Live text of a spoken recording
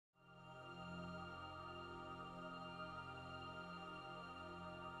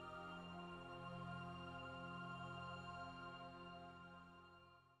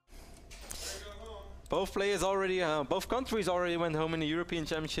both players already, both countries already went home in the European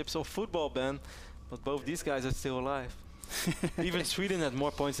Championships of football, Ben. But both these guys are still alive. Even Sweden had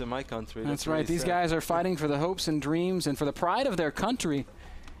more points than my country. That's right. These guys are fighting for the hopes and dreams and for the pride of their country.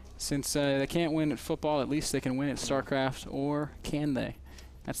 Since they can't win at football, at least they can win at StarCraft, or can they?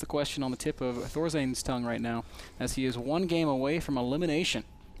 That's the question on the tip of ThorZaIN's tongue right now, as he is one game away from elimination.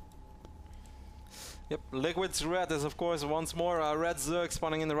 Yep, Liquid's red is of course once more red Zerg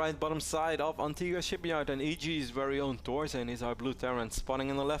spawning in the right bottom side of Antigua Shipyard, and EG's very own ThorZaIN is our blue Terran spawning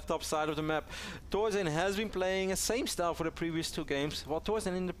in the left top side of the map. ThorZaIN has been playing the same style for the previous 2 games, while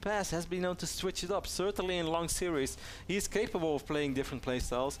ThorZaIN in the past has been known to switch it up, certainly in long series. He is capable of playing different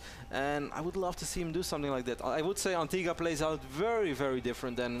playstyles, and I would love to see him do something like that. I would say Antigua plays out very, very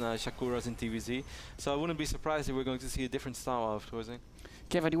different than Shakura's in TVZ, so I wouldn't be surprised if we're going to see a different style out of ThorZaIN.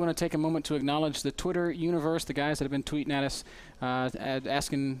 Kev, I do want to take a moment to acknowledge the Twitter universe, the guys that have been tweeting at us,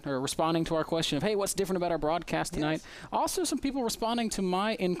 asking or responding to our question of, hey, what's different about our broadcast tonight? Yes. Also, some people responding to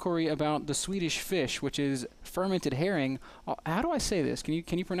my inquiry about the Swedish fish, which is fermented herring. How do I say this?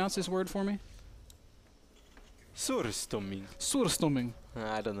 Can you pronounce this word for me? Surströmming. Surströmming.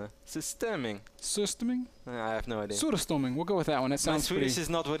 I don't know. Systeming. Surströmming? I have no idea. Surströmming. We'll go with that one. That sounds Swedish is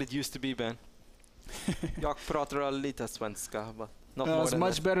not what it used to be, Ben. Jag pratar lite svenska, but not more it's than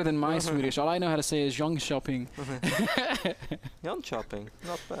much better than my Swedish. All I know how to say is Jönköping. Jönköping,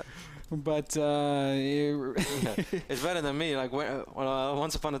 not bad. But it's better than me. Like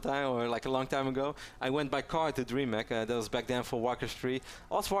once upon a time, or like a long time ago, I went by car to DreamHack. That was back then for Warcraft 3.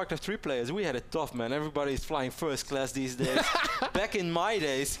 Us Warcraft 3 players, we had it tough, man. Everybody's flying first class these days. Back in my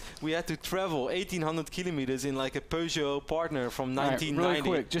days, we had to travel 1,800 kilometers in like a Peugeot partner from 1990. Right, really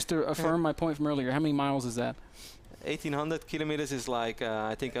quick, just to affirm my point from earlier, how many miles is that? 1,800 kilometers is like,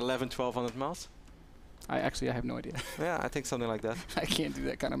 I think 1,100–1,200 miles. I have no idea. Yeah, I think something like that. I can't do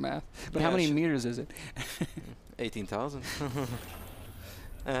that kind of math. But how many meters is it? 18,000.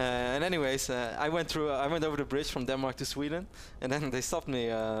 And anyways, I went over the bridge from Denmark to Sweden, and then they stopped me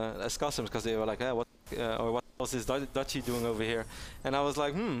as customs because they were like, what else is Dutchie doing over here? And I was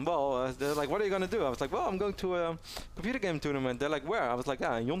like, well, they're like, what are you going to do? I was like, well, I'm going to a computer game tournament. They're like, where? I was like,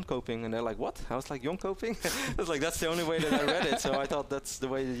 Jönköping. And they're like, what? I was like, Jönköping? I was like, that's the only way that I read it, so I thought that's the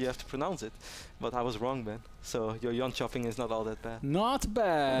way that you have to pronounce it. But I was wrong, man. So your Jönköping is not all that bad. Not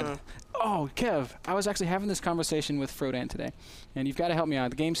bad. Oh, Kev, I was actually having this conversation with Frodan today, and you've got to help me out.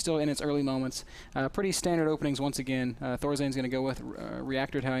 The game's still in its early moments. Pretty standard openings once again. ThorZaIN's going to go with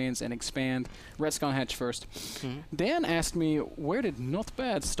Reactor Italians and expand. Redskon Hatch first. Dan asked me, where did Not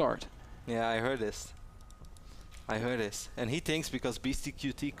Bad start? Yeah, I heard this. And he thinks because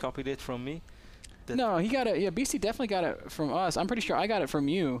BeastieQT copied it from me. No, he got it. Yeah, Beastie definitely got it from us. I'm pretty sure I got it from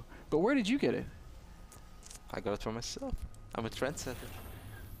you. But where did you get it? I got it for myself. I'm a trendsetter.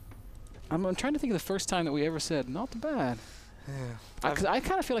 I'm trying to think of the first time that we ever said, not bad. Yeah. Because I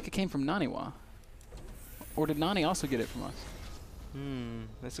kind of feel like it came from Naniwa. Or did Nani also get it from us?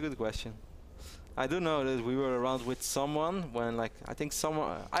 That's a good question. I do know that we were around with someone when, like, I think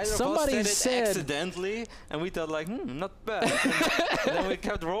somebody said it accidentally, and we thought, like, not bad. And then we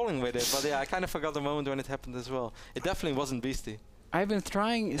kept rolling with it. But yeah, I kind of forgot the moment when it happened as well. It definitely wasn't Beastie. I've been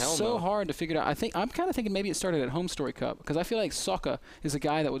trying so hard to figure it out. I'm kind of thinking maybe it started at Home Story Cup, because I feel like Sokka is a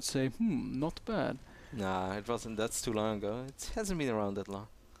guy that would say, not bad. Nah, it wasn't. That's too long ago. It hasn't been around that long.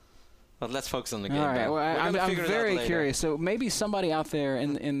 But let's focus on the game. All right. Well, I'm very curious. So maybe somebody out there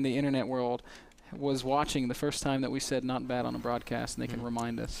in the internet world was watching the first time that we said not bad on a broadcast, and they can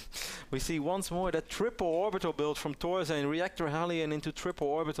remind us. We see once more that triple orbital build from ThorZaIN, Reactor Hellion into triple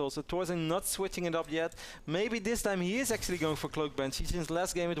orbitals. So ThorZaIN not switching it up yet. Maybe this time he is actually going for Cloak Banshee. Since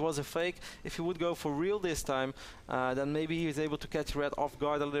last game it was a fake. If he would go for real this time, then maybe he is able to catch Red off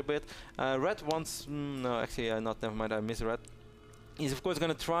guard a little bit. Red wants... no, actually, never mind, I misread. He's of course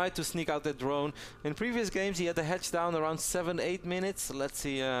going to try to sneak out that drone. In previous games he had the hatch down around 7–8 minutes. Let's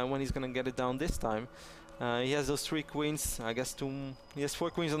see when he's going to get it down this time. He has those 3 queens. I guess he has 4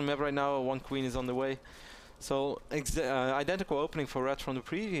 queens on the map right now. 1 queen is on the way. So identical opening for Red from the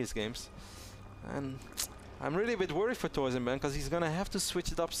previous games. And I'm really a bit worried for ThorZaIN, man, because he's going to have to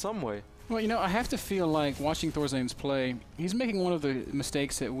switch it up some way. Well, you know, I have to feel like watching ThorZaIN's play, he's making one of the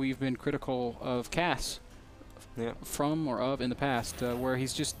mistakes that we've been critical of Cass from or of in the past, where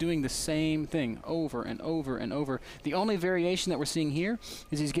he's just doing the same thing over and over and over. The only variation that we're seeing here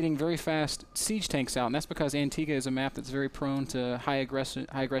is he's getting very fast siege tanks out, and that's because Antigua is a map that's very prone to high aggression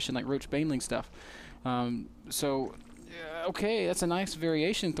like Roach Baneling stuff. Okay, that's a nice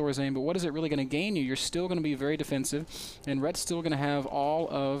variation, ThorZaIN, but what is it really going to gain you? You're still going to be very defensive, and Red's still going to have all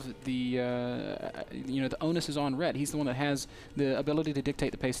of the, the onus is on Red. He's the one that has the ability to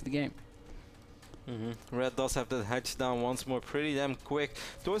dictate the pace of the game. Red does have that hedge down once more, pretty damn quick.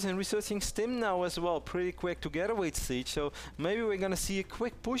 ThorZaIN researching Stim now as well, pretty quick together with Siege. So maybe we're gonna see a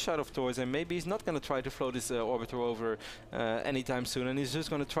quick push out of ThorZaIN. Maybe he's not gonna try to float his orbiter over anytime soon, and he's just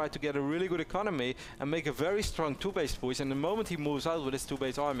gonna try to get a really good economy and make a very strong 2-base push. And the moment he moves out with his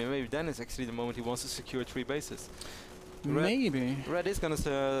 2-base army, maybe then is actually the moment he wants to secure 3 bases. Maybe. Red is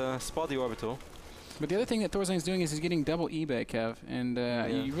gonna spot the orbital. But the other thing that ThorZaIN's doing is he's getting double eBay, Kev, and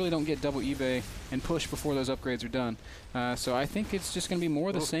you really don't get double eBay and push before those upgrades are done. So I think it's just going to be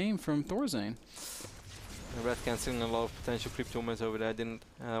more the same from ThorZaIN. Red cancelling a lot of potential creep tumors over there. Didn't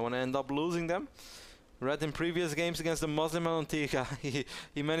want to end up losing them. Red in previous games against the Muslim and Antigua,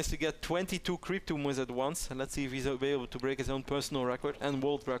 he managed to get 22 creep tumors at once. And let's see if he's able to break his own personal record and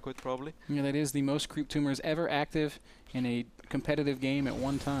world record probably. Yeah, that is the most creep tumors ever active in a competitive game at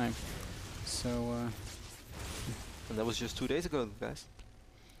one time. So, and that was just 2 days ago, guys.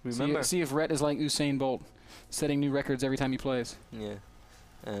 Remember. See if Rhett is like Usain Bolt, setting new records every time he plays. Yeah,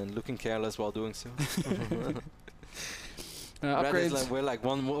 and looking careless while doing so. Upgrades. Like, we're like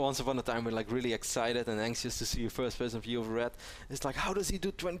once upon a time we're like really excited and anxious to see a first-person view of Red. It's like, how does he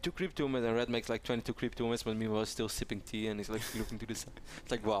do 22 creep tumors? And Red makes like 22 creep tumors, but meanwhile still sipping tea and he's like looking to the side.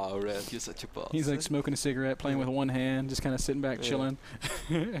 It's like, wow, Red, you're such a boss. He's like smoking a cigarette, playing with one hand, just kind of sitting back, chilling.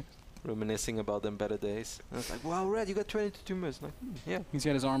 Reminiscing about them better days. And it's like, wow, Red, you got 22 tumors. Like, yeah. He's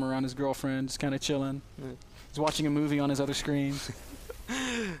got his arm around his girlfriend, just kind of chilling. Yeah. He's watching a movie on his other screen.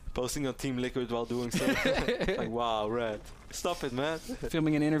 Posting on Team Liquid while doing so. Like, wow, Red. Stop it, man.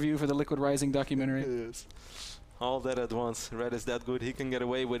 Filming an interview for the Liquid Rising documentary. Yes. All that at once. Red is that good, he can get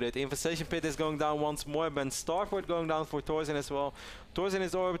away with it. Infestation Pit is going down once more, but Starport going down for ThorZaIN as well. ThorZaIN,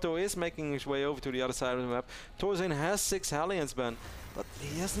 his orbital is making his way over to the other side of the map. ThorZaIN has 6 Hellions, man, but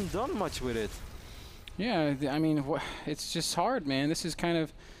he hasn't done much with it. Yeah, I mean, it's just hard, man. This is kind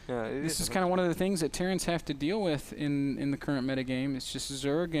of this is kind of one of the things that Terrans have to deal with in the current metagame. It's just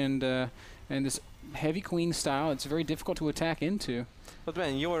Zerg and this heavy queen style. It's very difficult to attack into. But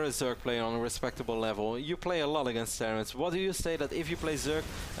when you're a Zerg player on a respectable level, you play a lot against Terrans. What do you say that if you play Zerg,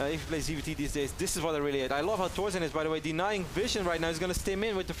 if you play ZVT these days, this is what I really hate. I love how ThorZaIN is, by the way, denying vision right now. He's going to stim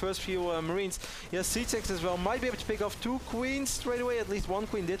in with the first few Marines. He has Siege as well. Might be able to pick off 2 queens straight away. At least 1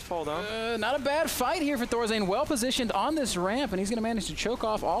 queen did fall down. Not a bad fight here for ThorZaIN. Well positioned on this ramp, and he's going to manage to choke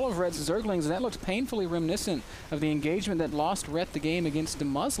off all of Red's Zerglings, and that looks painfully reminiscent of the engagement that lost Red the game against the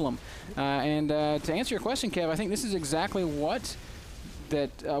Muslim. To answer your question, Kev, I think this is exactly what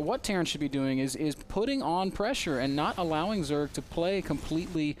Terran should be doing is putting on pressure and not allowing Zerg to play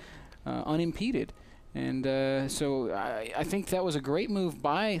completely unimpeded. And so I think that was a great move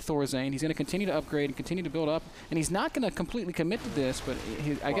by ThorZaIN. He's going to continue to upgrade and continue to build up. And he's not going to completely commit to this, but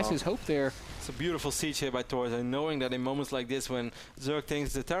I guess his hope there... It's a beautiful siege here by ThorZaIN, knowing that in moments like this, when Zerg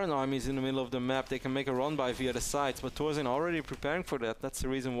thinks the Terran army is in the middle of the map, they can make a run by via the sides. But ThorZaIN already preparing for that. That's the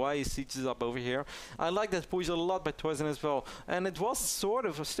reason why he sieges up over here. I like that push a lot by ThorZaIN as well. And it was sort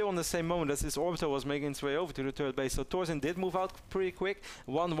of still on the same moment as his orbital was making its way over to the 3rd base. So ThorZaIN did move out pretty quick.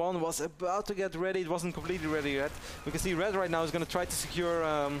 1-1 was about to get ready. It wasn't completely ready yet. We can see Red right now is going to try to secure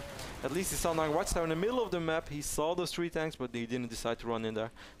at least the Sandang Watchtower in the middle of the map. He saw those 3 tanks, but he didn't decide to run in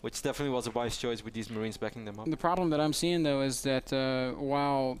there, which definitely was a wise choice with these Marines backing them up. The problem that I'm seeing, though, is that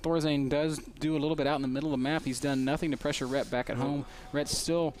while ThorZaIN does do a little bit out in the middle of the map, he's done nothing to pressure Rhett back at home. Rhett's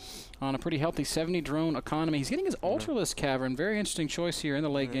still on a pretty healthy 70 drone economy. He's getting his Ultralisk Cavern. Very interesting choice here in the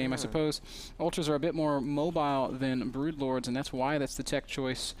late game. I suppose Ultras are a bit more mobile than Broodlords, and that's why that's the tech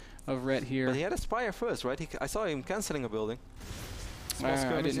choice of Rhett here. But he had a Spire first, right? I saw him cancelling a building.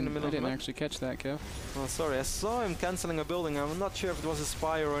 I didn't actually catch that, Kev. Oh, sorry. I saw him cancelling a building. I'm not sure if it was a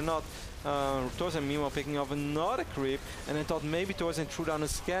Spire or not. ThorZaIN meanwhile picking up another creep, and I thought maybe ThorZaIN threw down a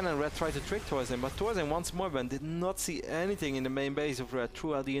scan and Red tried to trick ThorZaIN, but ThorZaIN once more did not see anything in the main base of Red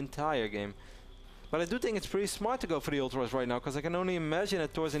throughout the entire game. But I do think it's pretty smart to go for the Ultras right now, because I can only imagine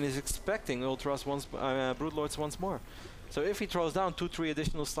that ThorZaIN is expecting Ultras Broodlords once more. So if he throws down 2-3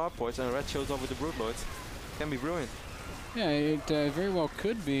 additional starports and Red shows up with the Broodlords, it can be brilliant. Yeah, it very well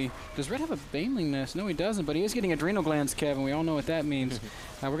could be. Does Red have a Baneling Nest? No, he doesn't, but he is getting Adrenal Glands, Kevin. We all know what that means.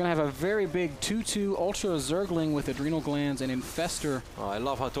 We're going to have a very big 2-2 Ultra Zergling with Adrenal Glands and Infestor. Oh, I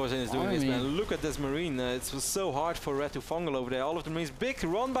love how ThorZaIN is doing this, man. Look at this Marine. It was so hard for Red to fungal over there. All of the Marines. Big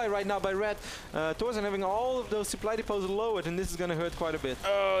run by right now by Red. ThorZaIN having all of those supply depots lowered, and this is going to hurt quite a bit.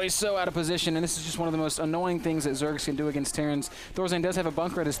 Oh, he's so out of position, and this is just one of the most annoying things that Zergs can do against Terrans. ThorZaIN does have a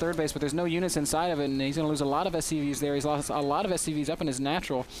bunker at his 3rd base, but there's no units inside of it, and he's going to lose a lot of SCVs there. He's lost a lot of SCVs up in his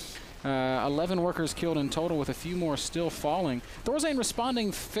natural. 11 workers killed in total, with a few more still falling. ThorZaIN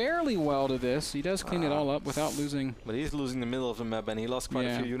responding fairly well to this. He does clean it all up without losing. But he's losing the middle of the map, and he lost quite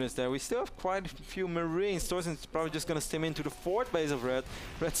a few units there. We still have quite a few Marines. ThorZaIN's probably just going to stim into the 4th base of Red.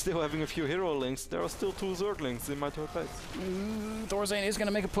 Red's still having a few hero links. There are still 2 Zerglings in my 3rd base. ThorZaIN is going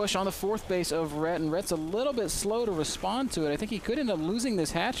to make a push on the 4th base of Red, and Red's a little bit slow to respond to it. I think he could end up losing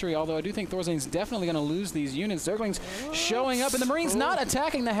this hatchery, although I do think ThorZaIN's definitely going to lose these units. Zerglings showing up, and the Marines not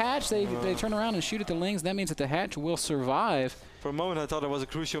attacking the hatch. They turn around and shoot at the lings. That means that the hatch will survive. For a moment I thought it was a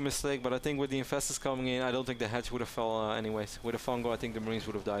crucial mistake, but I think with the infestors coming in, I don't think the hatch would have fell anyways. With a fungo, I think the Marines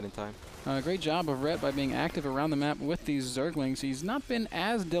would have died in time. Great job of Red by being active around the map with these Zerglings. He's not been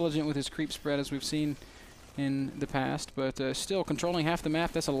as diligent with his creep spread as we've seen in the past, but still controlling half the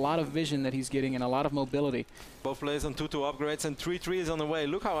map. That's a lot of vision that he's getting and a lot of mobility. Both players on 2-2 upgrades, and 3-3 is on the way.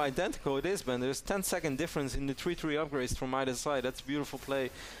 Look how identical it is, Ben. There's 10-second difference in the 3-3 upgrades from either side. That's beautiful play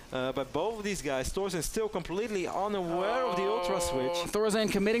by both of these guys. ThorZaIN still completely unaware of the Ultra switch.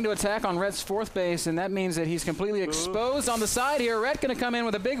 ThorZaIN committing to attack on Red's 4th base, and that means that he's completely exposed on the side here. Red going to come in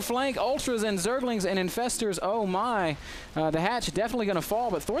with a big flank. Ultras and Zerglings and Infestors. Oh my. The hatch definitely going to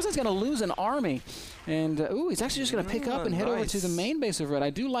fall, but ThorZaIN's going to lose an army. And, he's actually just going to pick up and head over to the main base of Red. I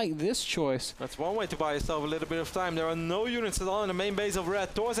do like this choice. That's one way to buy yourself a little bit of time. There are no units at all in the main base of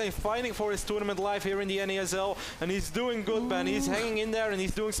Red. ThorZaIN fighting for his tournament life here in the NASL, and he's doing good, Ben. He's hanging in there, and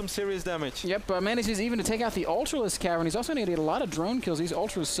he's doing some serious damage. Yep, manages even to take out the Ultraless Cavern. He's also going to get a lot of drone kills. These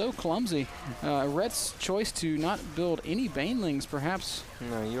Ultras so clumsy. Red's choice to not build any Banelings, perhaps.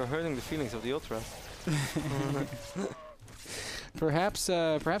 No, you're hurting the feelings of the Ultras. Perhaps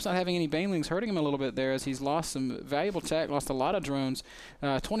not having any Banelings hurting him a little bit there, as he's lost some valuable tech, lost a lot of drones.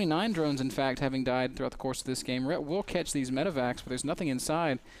 29 drones, in fact, having died throughout the course of this game. Red will catch these medevacs, but there's nothing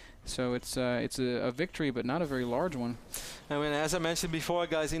inside. So it's a victory, but not a very large one. I mean, as I mentioned before,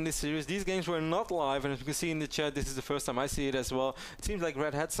 guys, in this series, these games were not live, and as you can see in the chat, this is the first time I see it as well. It seems like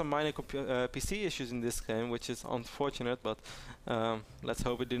Red had some minor PC issues in this game, which is unfortunate, but let's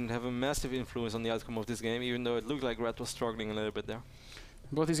hope it didn't have a massive influence on the outcome of this game, even though it looked like Red was struggling a little bit there.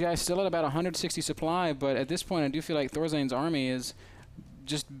 Both these guys still at about 160 supply, but at this point I do feel like ThorZaIN's army is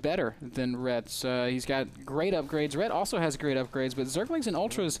just better than Red's. He's got great upgrades. Red also has great upgrades, but Zerglings and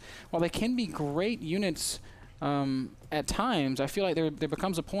Ultras, while they can be great units at times, I feel like there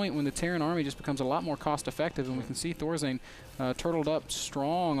becomes a point when the Terran army just becomes a lot more cost effective, and we can see ThorZaIN turtled up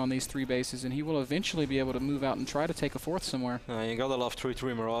strong on these 3 bases, and he will eventually be able to move out and try to take a 4th somewhere. You gotta love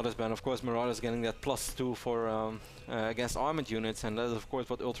 3-3 Marauders, Ben. Of course, Marauders getting that +2 for against armored units, and that's of course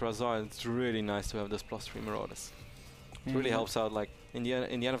what Ultras are. It's really nice to have those +3 Marauders. It really helps out. Like in the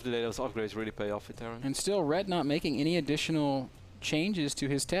end of the day, those upgrades really pay off for Terran. And still, Red not making any additional changes to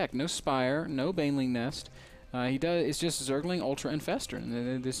his tech. No Spire, no Baneling Nest. It's just Zergling, Ultra, and Fester.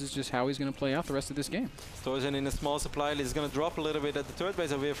 And this is just how he's going to play out the rest of this game. ThorZaIN in a small supply lead is going to drop a little bit at the 3rd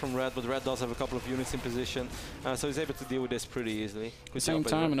base over here from Red, but Red does have a couple of units in position, so he's able to deal with this pretty easily. At the same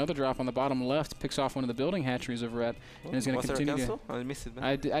time, another drop on the bottom left picks off one of the building hatcheries of Red, and is going to continue to... I missed it, man.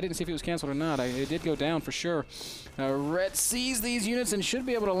 I didn't see if it was canceled or not. It did go down for sure. Red sees these units and should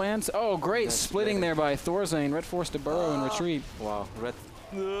be able to land. Oh, great splitting there by ThorZaIN. Red forced to burrow and retreat. Wow, Red...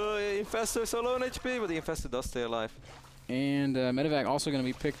 Infestor so low on HP, but the Infestor does stay alive. And Medevac also going to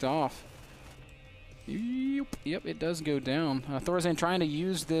be picked off. Yep, it does go down. ThorZaIN trying to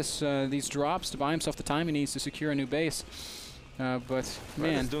use these drops to buy himself the time he needs to secure a new base. But,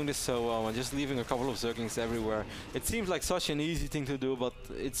 man. Red is doing this so well, and just leaving a couple of Zerglings everywhere. It seems like such an easy thing to do, but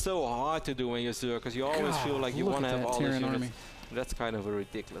it's so hard to do when you're Zerg, because you always feel like you want to have all these units. Army. That's kind of a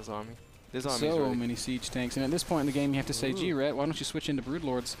ridiculous army. This army is so many siege tanks, and at this point in the game you have to say, gee, Red, why don't you switch into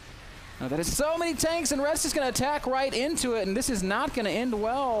Broodlords? That is so many tanks, and Red's just going to attack right into it, and this is not going to end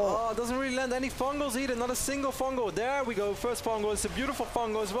well. Oh, it doesn't really land any fungos either, not a single fungo. There we go, first fungo. It's a beautiful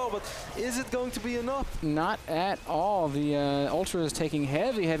fungo as well, but is it going to be enough? Not at all. The Ultra is taking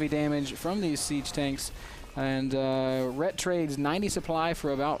heavy damage from these siege tanks, and Red trades 90 supply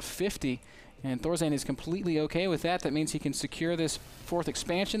for about 50. And ThorZaIN is completely okay with that. That means he can secure this 4th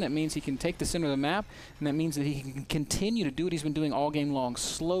expansion. That means he can take the center of the map. And that means that he can continue to do what he's been doing all game long,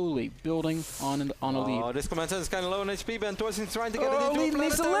 slowly building on a lead. Oh, this command center is kind of low on HP, Ben. ThorZaIN's trying to get it into lead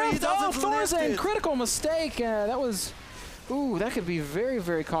needs to lift. Oh, ThorZaIN, critical mistake. That was... Ooh, that could be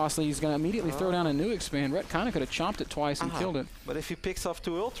very costly. He's going to immediately throw down a new expand. Red kind of could have chomped it twice and killed it. But if he picks off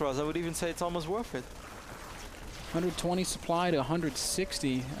 2 Ultras, I would even say it's almost worth it. 120 supply to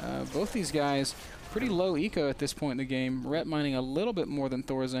 160. Both these guys pretty low eco at this point in the game. Ret mining a little bit more than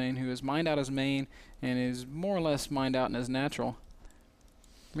ThorZaIN, who is mined out his main and is more or less mined out in his natural.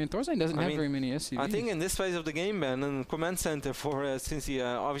 I mean, ThorZaIN doesn't have very many SCVs. I think in this phase of the game, man, and command center for, since he,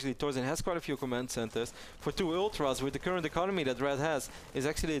 obviously ThorZaIN has quite a few command centers, for 2 Ultras with the current economy that Red has, is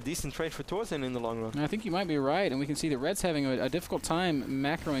actually a decent trade for ThorZaIN in the long run. I think you might be right, and we can see that Red's having a difficult time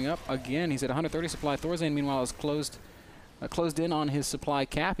macroing up again. He's at 130 supply. ThorZaIN, meanwhile, is closed in on his supply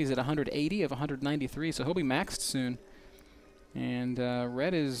cap. He's at 180 of 193, so he'll be maxed soon. And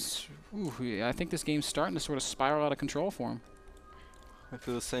Red is, I think this game's starting to sort of spiral out of control for him. I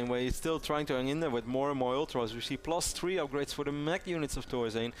feel the same way. He's still trying to hang in there with more and more Ultras. We see +3 upgrades for the mech units of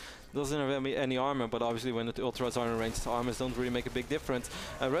ThorZaIN. Doesn't have any armor, but obviously when the Ultras are in range, the armors don't really make a big difference.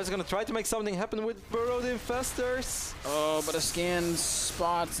 Red's gonna try to make something happen with Burrowed Infestors. Oh, but a scan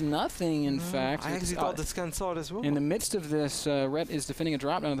spots nothing, in fact. I actually thought the scan saw it as well. In the midst of this, Red is defending a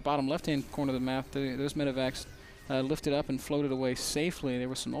drop down at the bottom left-hand corner of the map. Those medevacs lifted up and floated away safely. There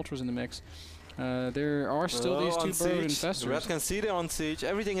were some Ultras in the mix. There are still these 2 Burrowed Infestors. Red can see they're on siege.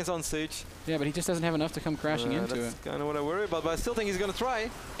 Everything is on siege. Yeah, but he just doesn't have enough to come crashing into it. That's kind of what I worry about, but I still think he's going to try.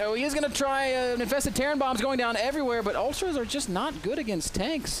 Oh, he is going to try. Infested Terran bombs going down everywhere, but Ultras are just not good against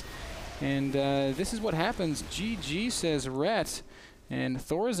tanks. And this is what happens. GG, says Rhett. And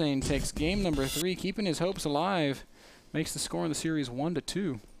ThorZaIN takes game number 3, keeping his hopes alive. Makes the score in the series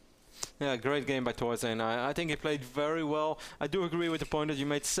 1-2. Yeah, great game by ThorZaIN. I think he played very well. I do agree with the point that you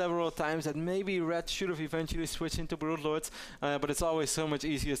made several times that maybe Red should have eventually switched into Broodlords, but it's always so much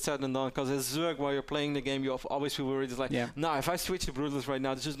easier said than done, because as Zerg, while you're playing the game, you always feel worried. It's like, nah, if I switch to Broodlords right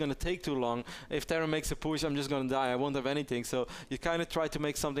now, it's just going to take too long. If Terra makes a push, I'm just going to die. I won't have anything. So you kind of try to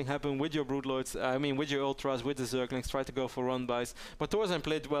make something happen with your Broodlords, I mean with your Ultras, with the Zerglings, try to go for run-bys. But ThorZaIN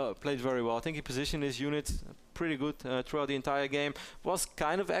played very well. I think he positioned his units pretty good throughout the entire game. Was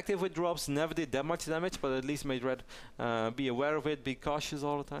kind of active with drops, never did that much damage, but at least made Red be aware of it, be cautious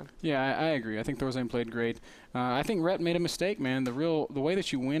all the time. Yeah, I agree. I think ThorZaIN played great. I think Red made a mistake, man. The way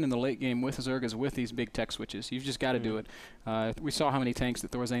that you win in the late game with Zerg is with these big tech switches. You've just got to do it. We saw how many tanks that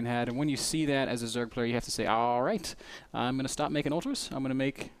ThorZaIN had, and when you see that as a Zerg player, you have to say, all right, I'm going to stop making Ultras. I'm going to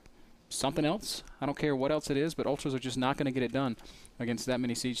make something else. I don't care what else it is, but Ultras are just not going to get it done against that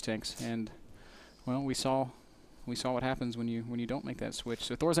many siege tanks. And, well, we saw what happens when you don't make that switch.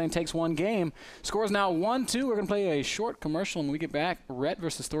 So ThorZaIN takes 1 game. Score is now 1-2. We're going to play a short commercial, and when we get back, Rhett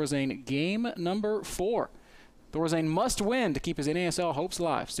versus ThorZaIN, game number 4. ThorZaIN must win to keep his NASL hopes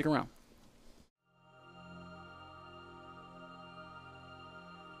alive. Stick around.